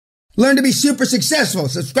Learn to be super successful.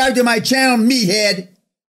 Subscribe to my channel, Meathead.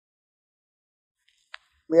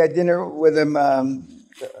 We had dinner with him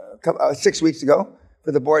 6 weeks ago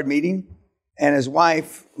for the board meeting, and his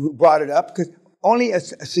wife, who brought it up, because only a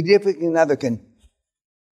significant other can.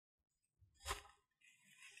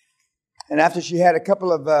 And after she had a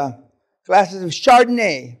couple of glasses of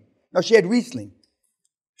Chardonnay, no, she had Riesling,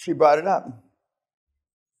 she brought it up.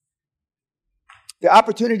 The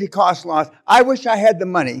opportunity cost loss. I wish I had the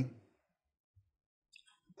money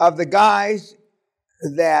of the guys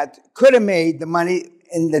that could have made the money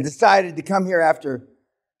and that decided to come here after.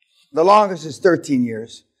 The longest is 13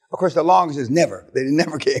 years. Of course, the longest is never. They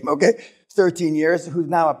never came, okay? 13 years, who's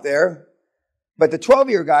now up there. But the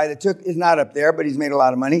 12-year guy that took is not up there, but he's made a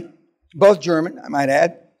lot of money. Both German, I might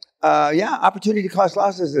add. Opportunity cost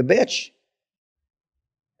loss is a bitch.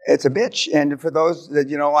 It's a bitch. And for those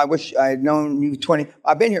that, I wish I had known you 20,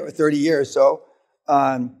 I've been here for 30 years, so,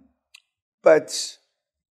 but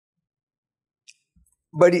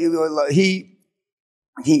he'd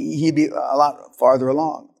be a lot farther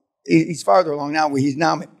along. He's farther along now. He's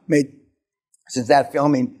now made, since that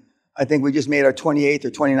filming, I think we just made our 28th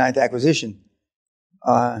or 29th acquisition.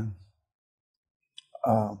 But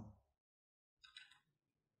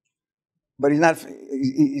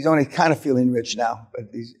he's only kind of feeling rich now. But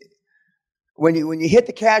when you hit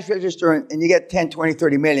the cash register and you get 10, 20,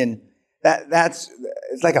 30 million, it's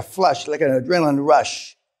like a flush, like an adrenaline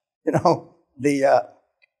rush,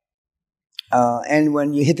 and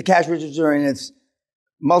when you hit the cash register and it's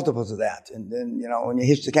multiples of that, and then, when you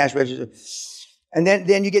hit the cash register, and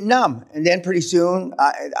then you get numb, and then pretty soon,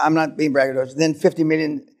 I'm not being braggadocious, then 50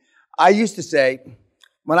 million. I used to say,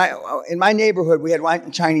 in my neighborhood, we had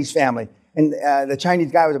one Chinese family, and the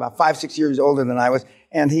Chinese guy was about 5-6 years older than I was,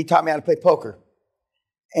 and he taught me how to play poker.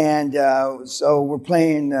 And so we're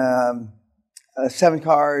playing a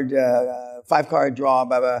 7-card, 5-card draw,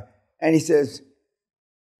 blah, blah, and he says,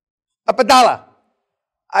 "Up a dollar.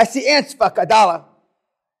 I see ants fuck a dollar."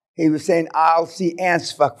 He was saying, "I'll see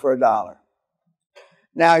ants fuck for $1."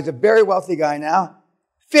 Now, he's a very wealthy guy now.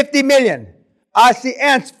 50 million. I see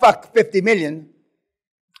ants fuck 50 million.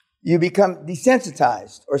 You become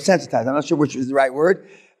desensitized or sensitized. I'm not sure which is the right word.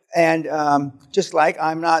 And just like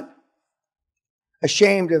I'm not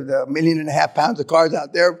ashamed of the 1.5 million pounds of cars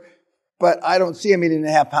out there, but I don't see 1.5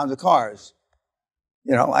 million pounds of cars.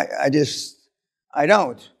 I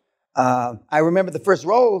don't. I remember the first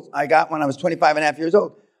Rolls I got when I was 25 and a half years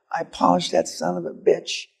old. I polished that son of a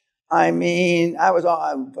bitch. I mean, I was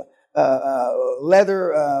on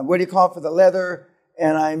leather, what do you call it for the leather?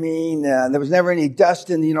 And I mean, there was never any dust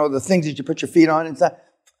in, the things that you put your feet on and stuff.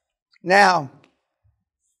 Now,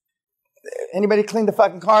 anybody cleaned the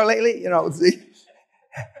fucking car lately?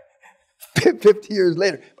 50 years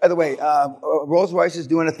later. By the way, Rolls-Royce is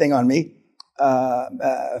doing a thing on me.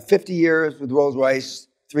 50 years with Rolls-Royce,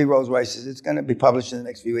 3 Rolls-Royces. It's going to be published in the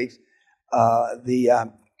next few weeks.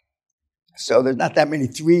 So there's not that many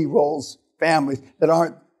 3 Rolls families that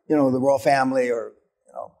aren't, the royal family or,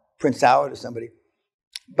 Prince Howard or somebody.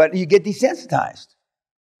 But you get desensitized.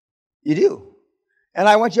 You do. And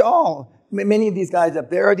I want you all, many of these guys up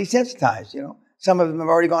there are desensitized, Some of them have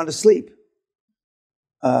already gone to sleep.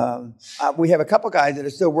 We have a couple guys that are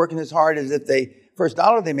still working as hard as if first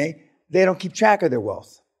dollar they make, they don't keep track of their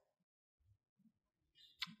wealth.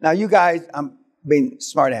 Now, you guys, I'm being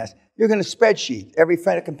smart ass, you're going to spreadsheet every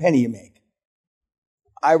fucking penny you make.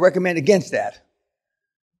 I recommend against that.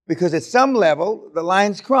 Because at some level, the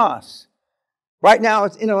lines cross. Right now,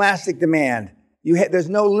 it's inelastic demand. There's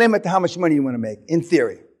no limit to how much money you want to make, in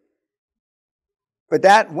theory. But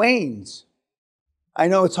that wanes. I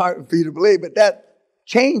know it's hard for you to believe, but that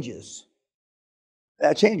changes.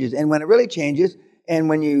 That changes. And when it really changes, and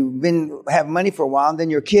when you've have money for a while, then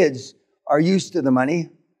your kids are used to the money,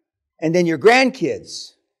 and then your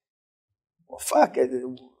grandkids. Well, fuck it.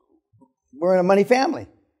 We're in a money family.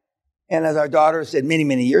 And as our daughter said many,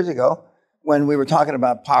 many years ago, when we were talking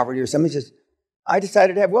about poverty or something, she says, "I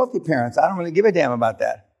decided to have wealthy parents. I don't really give a damn about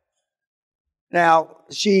that." Now,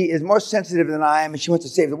 she is more sensitive than I am, and she wants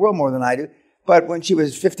to save the world more than I do. But when she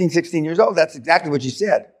was 15, 16 years old, that's exactly what she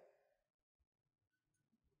said.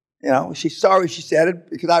 She's sorry she said it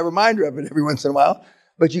because I remind her of it every once in a while.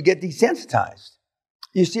 But you get desensitized.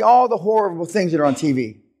 You see all the horrible things that are on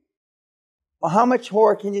TV. Well, how much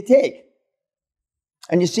horror can you take?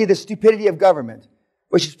 And you see the stupidity of government,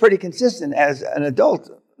 which is pretty consistent as an adult,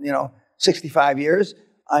 65 years,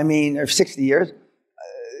 or 60 years.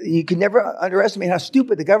 You can never underestimate how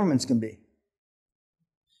stupid the governments can be.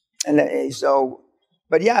 And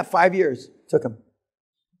but 5 years took him.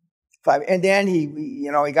 5, and then he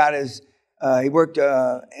got his He worked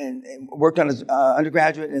and worked on his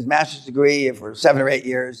undergraduate and his master's degree for 7 or 8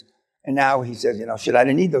 years. And now he says, shit, I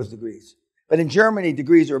didn't need those degrees. But in Germany,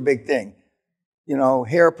 degrees are a big thing.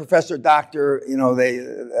 Herr Professor, Doctor,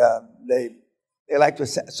 they like to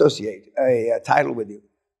associate a title with you.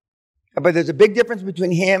 But there's a big difference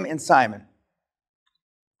between him and Simon.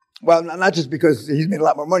 Well, not just because he's made a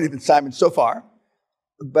lot more money than Simon so far,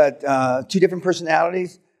 but 2 different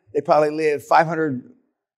personalities. They probably live 500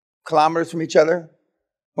 kilometers from each other,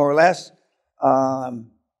 more or less.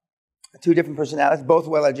 2 different personalities, both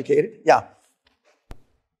well-educated. Yeah.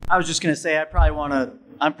 I was just going to say,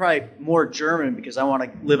 I'm probably more German because I want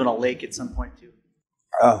to live on a lake at some point too.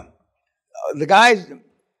 The guys,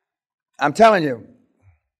 I'm telling you,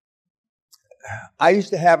 I used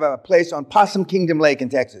to have a place on Possum Kingdom Lake in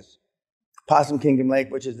Texas. Possum Kingdom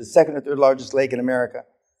Lake, which is the 2nd or 3rd largest lake in America.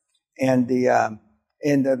 And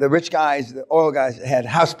the rich guys, the oil guys, had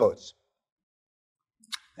houseboats.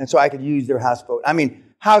 And so I could use their houseboat.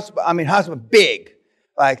 Houseboat big,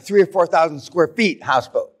 like 3,000 or 4,000 square feet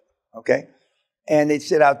houseboat, okay? And they'd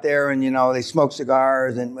sit out there and, they smoke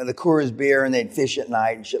cigars and the Coors beer and they'd fish at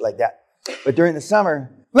night and shit like that. But during the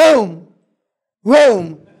summer, boom,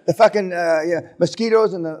 the fucking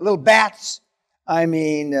mosquitoes and the little bats.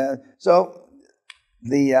 So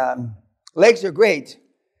the lakes are great.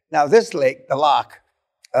 Now this lake, the loch,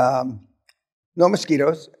 no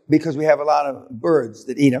mosquitoes because we have a lot of birds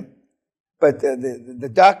that eat them. But the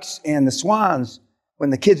ducks and the swans, when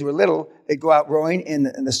the kids were little, they'd go out rowing and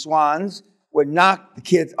the swans would knock the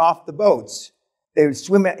kids off the boats. They would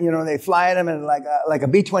swim, they'd fly at them and like a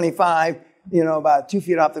B-25, about 2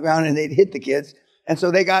 feet off the ground, and they'd hit the kids. And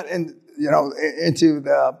so they got into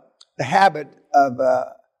the habit of,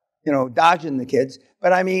 dodging the kids.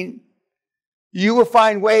 But you will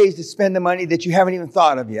find ways to spend the money that you haven't even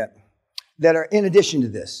thought of yet that are in addition to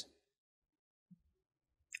this.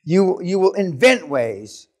 You will invent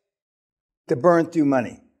ways to burn through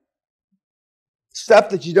money. Stuff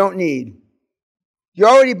that you don't need. You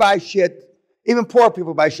already buy shit. Even poor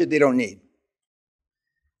people buy shit they don't need.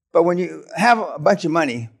 But when you have a bunch of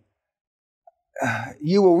money,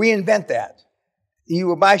 you will reinvent that. You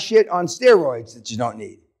will buy shit on steroids that you don't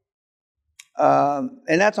need. And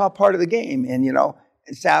that's all part of the game. And,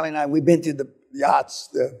 and Sally and I, we've been to the yachts,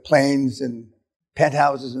 the planes, and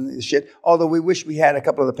penthouses and the shit. Although we wish we had a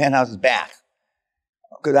couple of the penthouses back.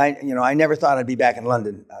 Because I never thought I'd be back in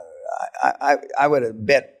London. I would have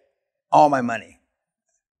bet all my money.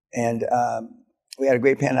 And we had a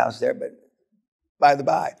great penthouse there, but by the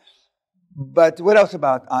by. But what else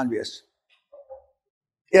about Andreas?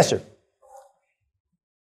 Yes, sir.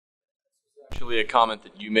 Actually, a comment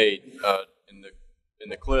that you made in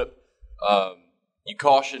the clip. You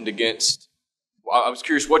cautioned against. I was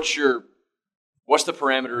curious. What's the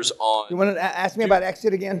parameters on? You want to ask me about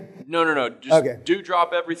exit again? No. Just okay. Do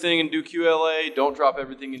drop everything and do QLA. Don't drop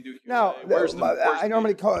everything and do QLA. No, I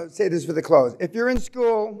normally say this for the close. If you're in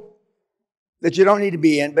school that you don't need to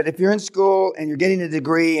be in, but if you're in school and you're getting a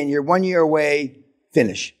degree and you're 1 year away,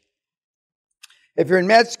 finish. If you're in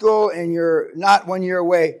med school and you're not 1 year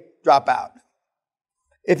away, drop out.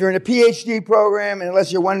 If you're in a PhD program and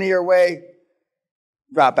unless you're 1 year away,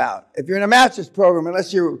 drop out. If you're in a master's program,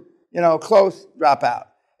 unless you're close, drop out.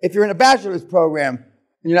 If you're in a bachelor's program,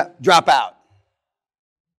 drop out.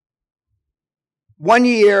 1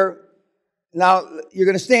 year, now you're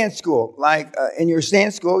going to stay in school. And you're staying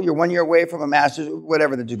in school, you're 1 year away from a master's,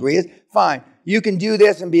 whatever the degree is, fine. You can do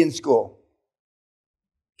this and be in school.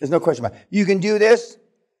 There's no question about it. You can do this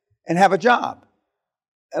and have a job.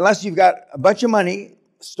 Unless you've got a bunch of money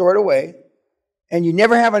stored away, and you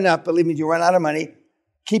never have enough, believe me, you run out of money,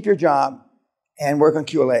 keep your job and work on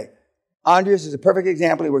QLA. Andreas is a perfect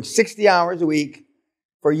example. He worked 60 hours a week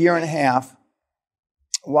for a year and a half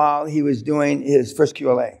while he was doing his first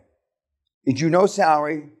QLA. He drew no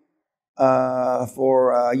salary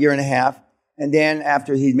for a year and a half. And then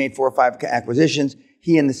after he'd made 4 or 5 acquisitions,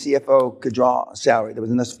 he and the CFO could draw a salary. There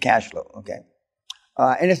was enough cash flow, okay?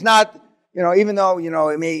 And it's not, even though,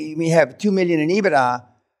 it may have 2 million in EBITDA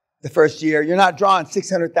the first year, you're not drawing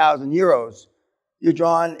 600,000 euros. You're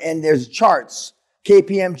drawing, and there's charts.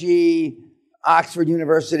 KPMG, Oxford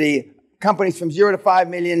University, companies from 0 to 5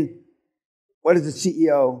 million. What is the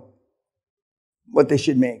CEO? What they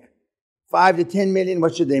should make? 5 to 10 million,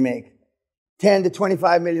 what should they make? 10 to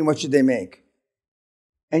 25 million, what should they make?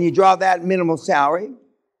 And you draw that minimal salary,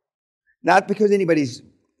 not because anybody's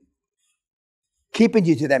keeping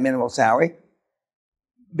you to that minimal salary,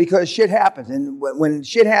 because shit happens. And when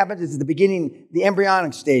shit happens, it's at the beginning, the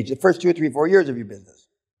embryonic stage, the first 2 or 3, 4 years of your business.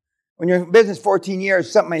 When you're in business 14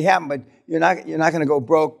 years, something may happen, but you're not going to go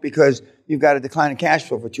broke because you've got a decline in cash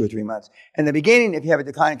flow for 2 or 3 months. In the beginning, if you have a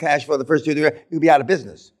decline in cash flow the first 2 or 3 years, you'll be out of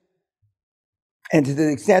business. And to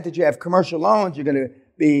the extent that you have commercial loans, you're going to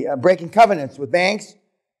be breaking covenants with banks,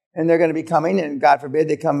 and they're going to be coming, and God forbid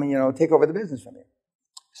they come, take over the business from you.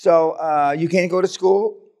 So you can't go to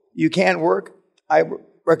school. You can't work. I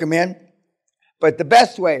recommend. But the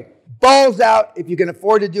best way, balls out, if you can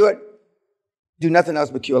afford to do it, do nothing else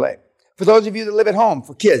but QLA. For those of you that live at home,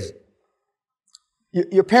 for kids,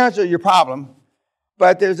 your parents are your problem,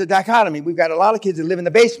 but there's a dichotomy. We've got a lot of kids that live in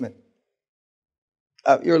the basement.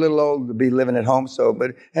 You're a little old to be living at home,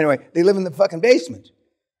 but anyway, they live in the fucking basement.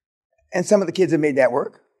 And some of the kids have made that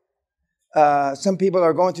work. Some people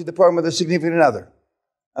are going through the program with a significant other.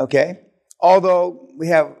 Okay? Although we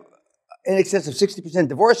have in excess of 60%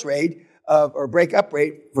 divorce rate or breakup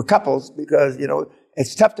rate for couples because,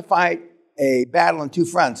 it's tough to fight a battle on two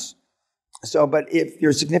fronts. So, but if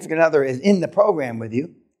your significant other is in the program with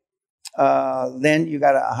you, then you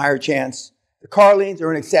got a higher chance. The Carlines are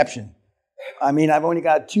an exception. I mean, I've only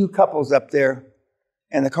got 2 couples up there,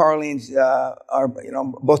 and the Carlines are,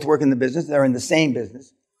 both work in the business. They're in the same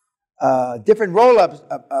business. Different roll-ups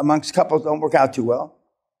amongst couples don't work out too well.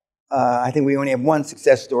 I think we only have one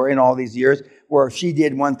success story in all these years where she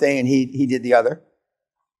did one thing and he did the other.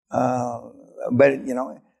 But,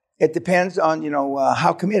 it depends on,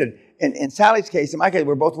 how committed. In Sally's case, in my case,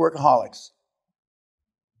 we're both workaholics.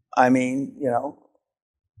 I mean, we're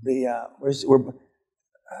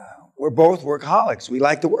both workaholics. We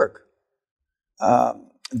like to work. And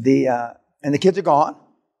the kids are gone.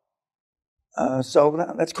 So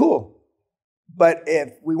that's cool. But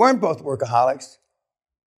if we weren't both workaholics,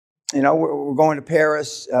 we're going to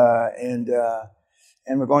Paris and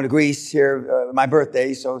we're going to Greece here, my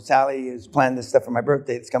birthday. So Sally is planning this stuff for my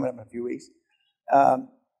birthday. It's coming up in a few weeks.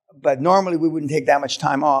 But normally we wouldn't take that much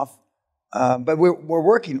time off. But we're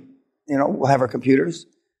working. We'll have our computers.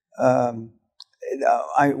 We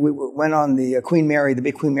went on the Queen Mary, the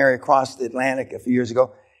big Queen Mary across the Atlantic a few years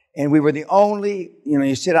ago. And we were the only,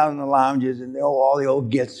 you sit out in the lounges and all the old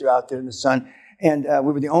gits are out there in the sun. And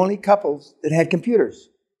we were the only couples that had computers.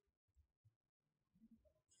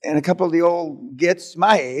 And a couple of the old gits,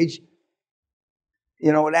 my age,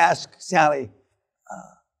 would ask Sally,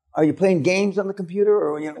 are you playing games on the computer?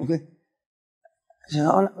 Or, I said,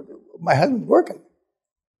 no, my husband's working.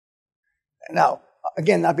 Now,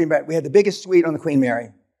 again, not being bad, we had the biggest suite on the Queen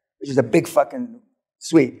Mary, which is a big fucking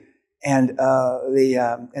suite. And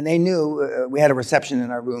and they knew we had a reception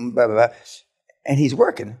in our room, blah, blah, blah. And he's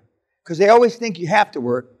working. Because they always think you have to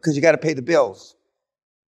work because you got to pay the bills.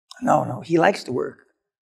 No, he likes to work.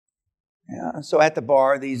 Yeah. So at the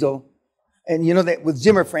bar, these old, and that with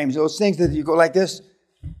Zimmer frames, those things that you go like this,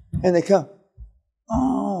 and they come,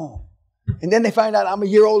 oh. And then they find out I'm a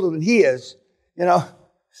year older than he is,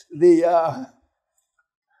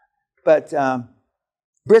 But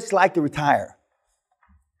Brits like to retire.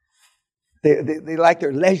 They like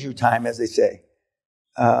their leisure time, as they say.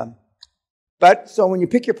 But so when you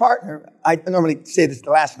pick your partner, I normally say this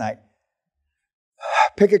the last night,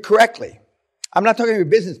 pick it correctly. I'm not talking about your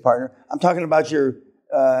business partner. I'm talking about your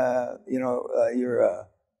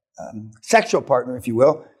sexual partner, if you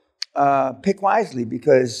will. Pick wisely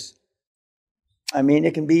because,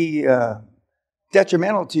 it can be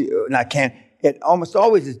detrimental to you. It almost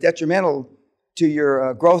always is detrimental to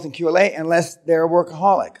your growth in QLA unless they're a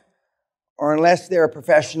workaholic. Or unless they're a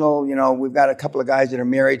professional, we've got a couple of guys that are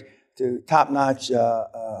married to top-notch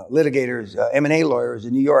litigators, M&A lawyers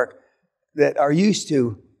in New York that are used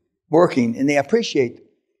to working, and they appreciate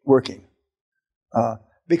working.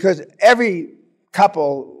 Because every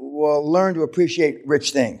couple will learn to appreciate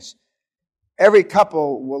rich things. Every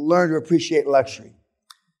couple will learn to appreciate luxury.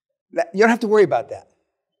 You don't have to worry about that.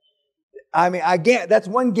 That's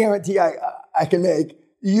one guarantee I can make.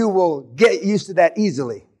 You will get used to that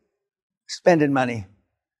easily. Spending money,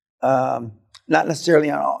 not necessarily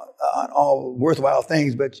on all worthwhile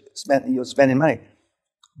things, but spending money.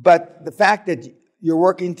 But the fact that you're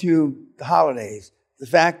working through the holidays, the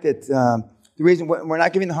fact that the reason we're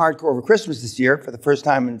not giving the hardcore over Christmas this year for the first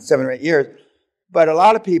time in 7 or 8 years, but a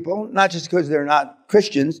lot of people, not just because they're not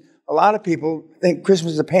Christians, a lot of people think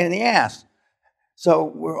Christmas is a pain in the ass.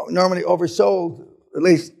 So we're normally oversold at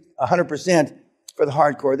least 100%. For the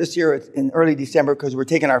hardcore. This year it's in early December because we're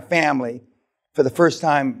taking our family for the first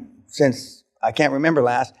time since I can't remember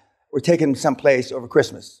last. We're taking someplace over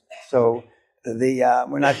Christmas. So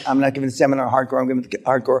I'm not giving the seminar hardcore. I'm giving the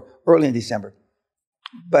hardcore early in December.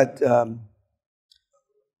 But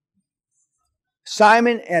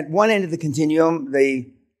Simon at one end of the continuum,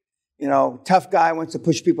 tough guy, wants to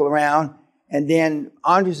push people around. And then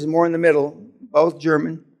Andres is more in the middle, both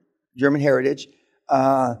German heritage,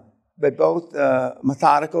 but both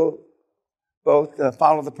methodical, both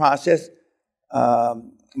follow the process.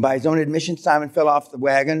 By his own admission, Simon fell off the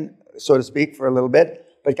wagon, so to speak, for a little bit,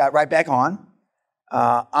 but got right back on.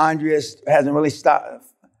 Andreas hasn't really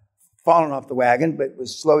fallen off the wagon, but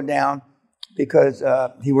was slowed down because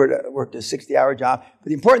he worked a 60-hour job. But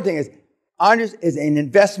the important thing is, Andres is an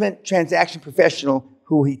investment transaction professional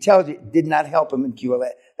who he tells you did not help him in QLA.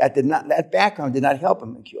 That background did not help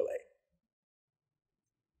him in QLA.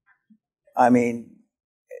 I mean,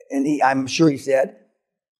 and I'm sure he said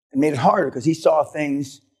it made it harder because he saw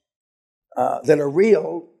things that are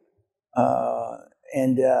real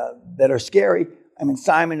and that are scary. I mean,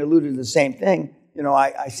 Simon alluded to the same thing.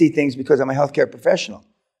 I see things because I'm a healthcare professional.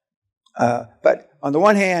 But on the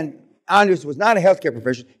one hand, Andres was not a healthcare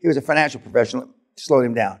professional. He was a financial professional. It slowed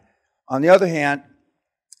him down. On the other hand,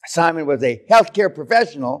 Simon was a healthcare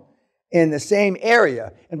professional in the same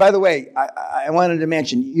area. And by the way, I wanted to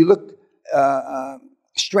mention, you looked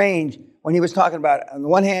strange when he was talking about, on the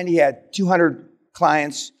one hand, he had 200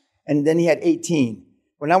 clients, and then he had 18.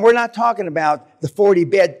 Well, now we're not talking about the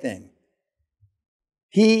 40-bed thing.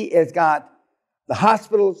 He has got the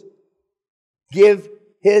hospitals give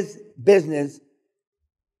his business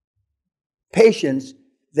patients,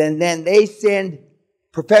 then they send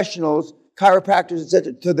professionals, chiropractors,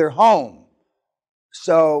 etc., to their home.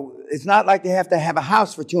 So it's not like they have to have a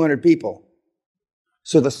house for 200 people.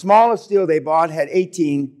 So the smallest deal they bought had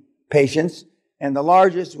 18 patients, and the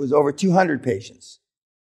largest was over 200 patients.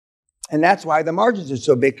 And that's why the margins are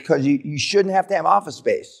so big, because you shouldn't have to have office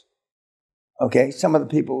space. Okay, some of the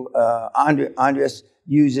people, Andres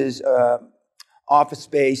uses office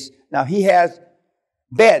space. Now, he has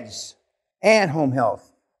beds and home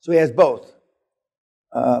health, so he has both.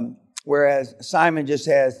 Whereas Simon just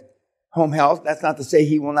has home health. That's not to say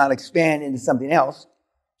he will not expand into something else,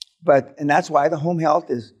 and that's why the home health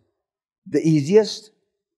is the easiest,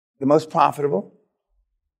 the most profitable,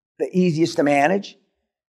 the easiest to manage.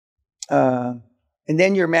 And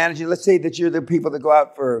then you're managing, let's say that you're the people that go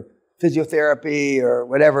out for physiotherapy or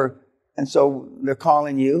whatever, and so they're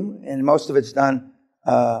calling you, and most of it's done,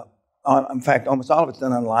 in fact, almost all of it's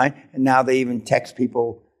done online, and now they even text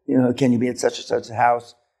people, can you be at such and such a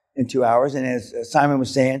house in 2 hours? And as Simon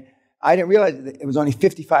was saying, I didn't realize that it was only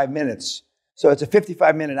 55 minutes. So it's a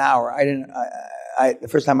 55-minute hour. The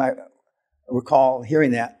first time I recall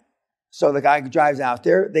hearing that. So the guy drives out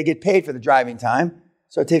there. They get paid for the driving time.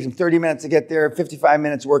 So it takes them 30 minutes to get there, 55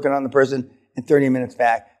 minutes working on the person, and 30 minutes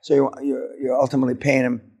back. So you're ultimately paying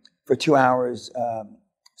them for 2 hours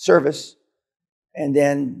service. And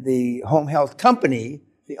then the home health company,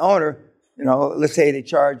 the owner, let's say they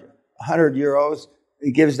charge 100 euros.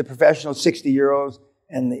 It gives the professional 60 euros,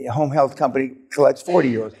 and the home health company collects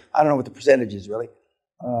 40 euros. I don't know what the percentage is really.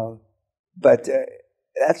 But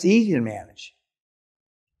that's easy to manage.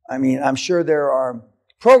 I mean, I'm sure there are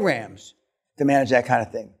programs to manage that kind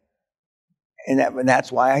of thing. And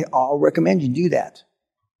that's why I'll recommend you do that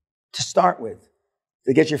to start with,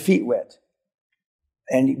 to get your feet wet.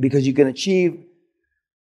 And because you can achieve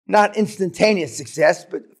not instantaneous success,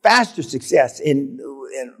 but faster success. In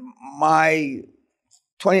my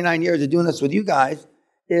 29 years of doing this with you guys,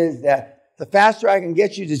 is that the faster I can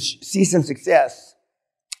get you to see some success,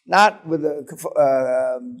 not with the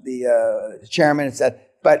chairman and said,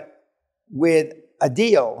 but with a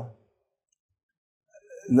deal,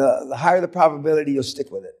 the higher the probability you'll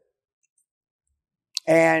stick with it.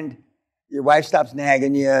 And your wife stops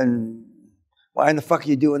nagging you and, why in the fuck are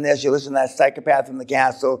you doing this? You listen to that psychopath from the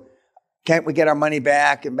castle. Can't we get our money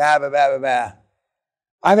back? And blah, blah, blah, blah, blah.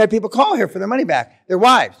 I've had people call here for their money back. Their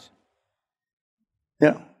wives.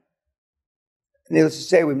 Needless to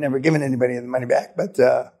say, we've never given anybody the money back. But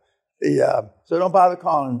so don't bother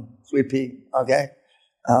calling, Sweet Pea. Okay?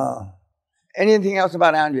 Anything else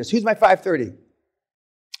about Andreas? Who's my 5:30?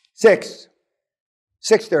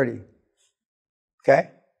 6:30. Okay?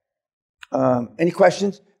 Any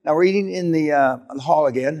questions? Now we're eating in the hall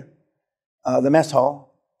again, the mess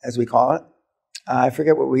hall, as we call it. I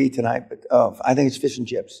forget what we eat tonight, but I think it's fish and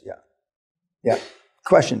chips. Yeah.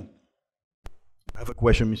 Question? I have a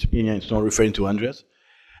question, Mr. Peña. It's not referring to Andreas,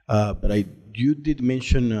 but you did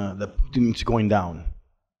mention that Putin is going down.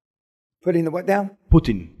 Putting the what down?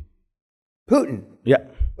 Putin. Yeah.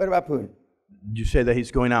 What about Putin? You said that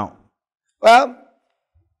he's going out. Well,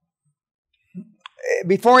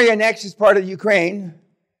 before he annexes part of Ukraine,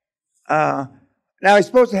 now he's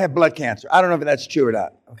supposed to have blood cancer. I don't know if that's true or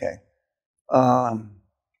not. Okay.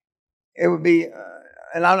 It would be,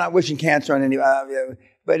 and I'm not wishing cancer on any,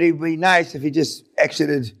 but it'd be nice if he just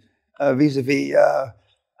exited vis-a-vis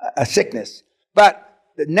a sickness. But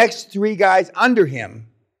the next 3 guys under him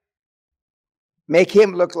make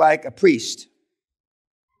him look like a priest.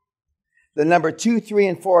 The number 2, 3,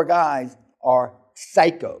 and 4 guys are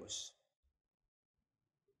psychos.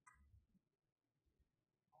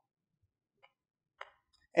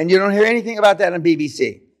 And you don't hear anything about that on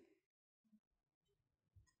BBC.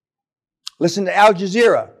 Listen to Al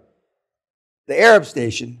Jazeera, the Arab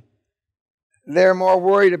station. They're more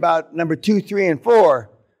worried about number 2, 3, and 4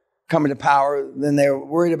 coming to power than they're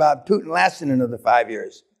worried about Putin lasting another 5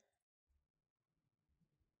 years.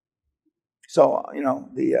 So,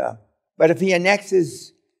 but if he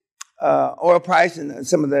annexes oil price, and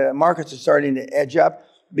some of the markets are starting to edge up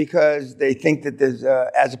because they think that there's,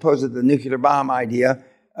 as opposed to the nuclear bomb idea,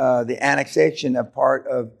 the annexation of part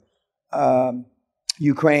of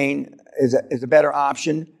Ukraine is a better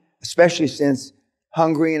option, especially since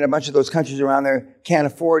Hungary and a bunch of those countries around there can't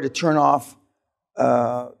afford to turn off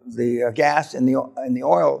the gas and the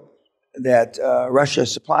oil that Russia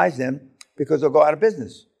supplies them, because they'll go out of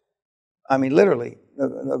business. I mean, literally,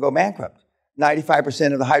 they'll go bankrupt.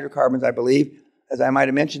 95% of the hydrocarbons, I believe, as I might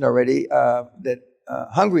have mentioned already, that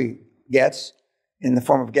Hungary gets in the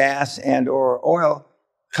form of gas and or oil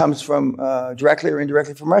comes from directly or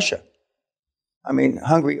indirectly from Russia. I mean,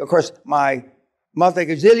 Hungary, of course, my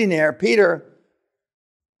multi-gazillionaire, Peter,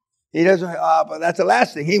 he doesn't, but that's the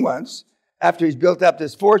last thing he wants after he's built up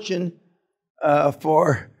this fortune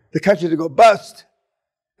for the country to go bust.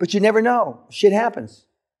 But you never know. Shit happens.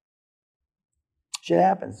 Shit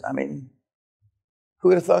happens. I mean, who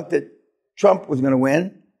would have thought that Trump was going to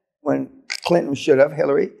win when Clinton should have,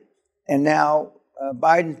 Hillary, and now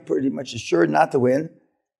Biden's pretty much assured not to win.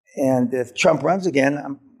 And if Trump runs again,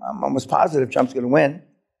 I'm almost positive Trump's going to win.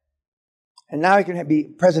 And now he can be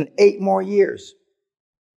president 8 more years,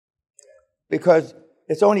 because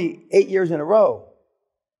it's only 8 years in a row.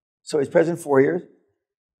 So he's president 4 years.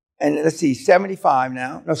 And let's see, 75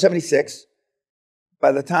 now. No, 76.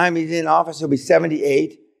 By the time he's in office, he'll be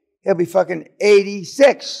 78. He'll be fucking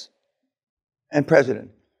 86 and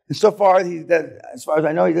president. And so far, as far as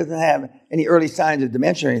I know, he doesn't have any early signs of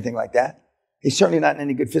dementia or anything like that. He's certainly not in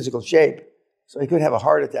any good physical shape. So he could have a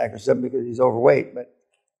heart attack or something because he's overweight. But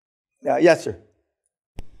yes, sir.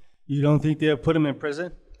 You don't think they'll put him in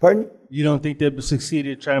prison? Pardon? You don't think they'll succeed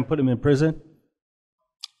in trying to put him in prison?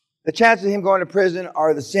 The chances of him going to prison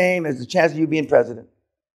are the same as the chance of you being president.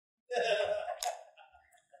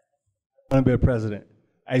 I want to be a president.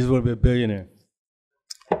 I just want to be a billionaire.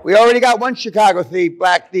 We already got one Chicago thief,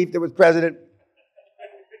 black thief, that was president.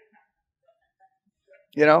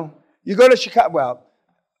 You know? You go to Chicago, well,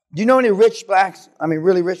 do you know any rich blacks? I mean,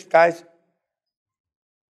 really rich guys?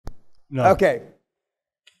 No. Okay.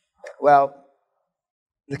 Well,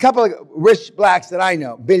 the couple of rich blacks that I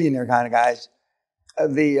know, billionaire kind of guys,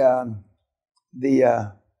 there's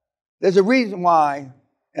a reason why,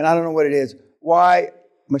 and I don't know what it is, why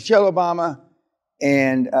Michelle Obama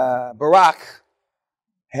and Barack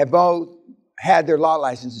have both had their law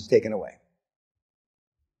licenses taken away.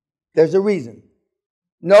 There's a reason.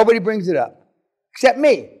 Nobody brings it up, except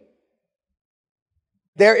me.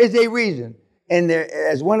 There is a reason. And there,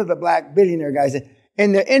 as one of the black billionaire guys said,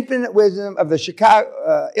 in the infinite wisdom of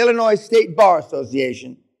the Illinois State Bar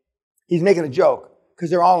Association, he's making a joke,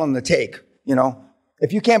 because they're all on the take, you know.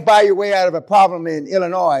 If you can't buy your way out of a problem in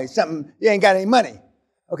Illinois, you ain't got any money,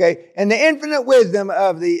 okay? And the infinite wisdom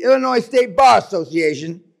of the Illinois State Bar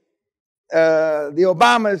Association, the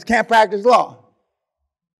Obamas can't practice law.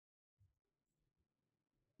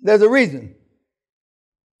 There's a reason.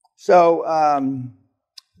 So,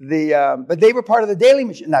 but they were part of the Daily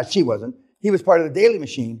Machine. No, she wasn't. He was part of the Daily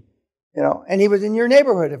Machine, you know, and he was in your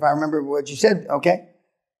neighborhood, if I remember what you said, okay?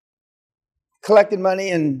 Collected money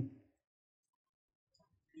and...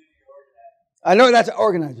 I know that's an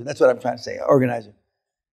organizer. That's what I'm trying to say, organizer.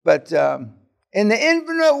 But in the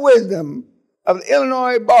infinite wisdom of the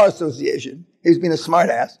Illinois Bar Association, he's being a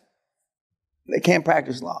smartass, they can't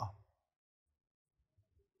practice law.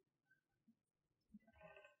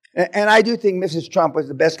 And I do think Mrs. Trump was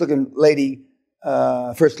the best-looking lady,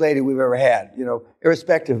 first lady we've ever had, you know,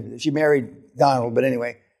 irrespective. She married Donald, but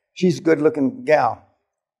anyway, she's a good-looking gal.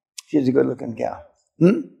 She's a good-looking gal.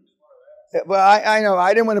 Well, I know.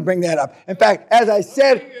 I didn't want to bring that up. In fact, as I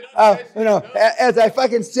said, as I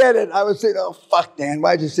fucking said it, I was saying, oh, fuck, Dan,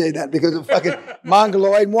 why'd you say that? Because of fucking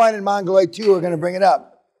Mongoloid 1 and Mongoloid 2 are going to bring it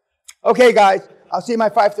up. Okay, guys, I'll see you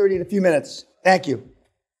at my 5:30 in a few minutes. Thank you.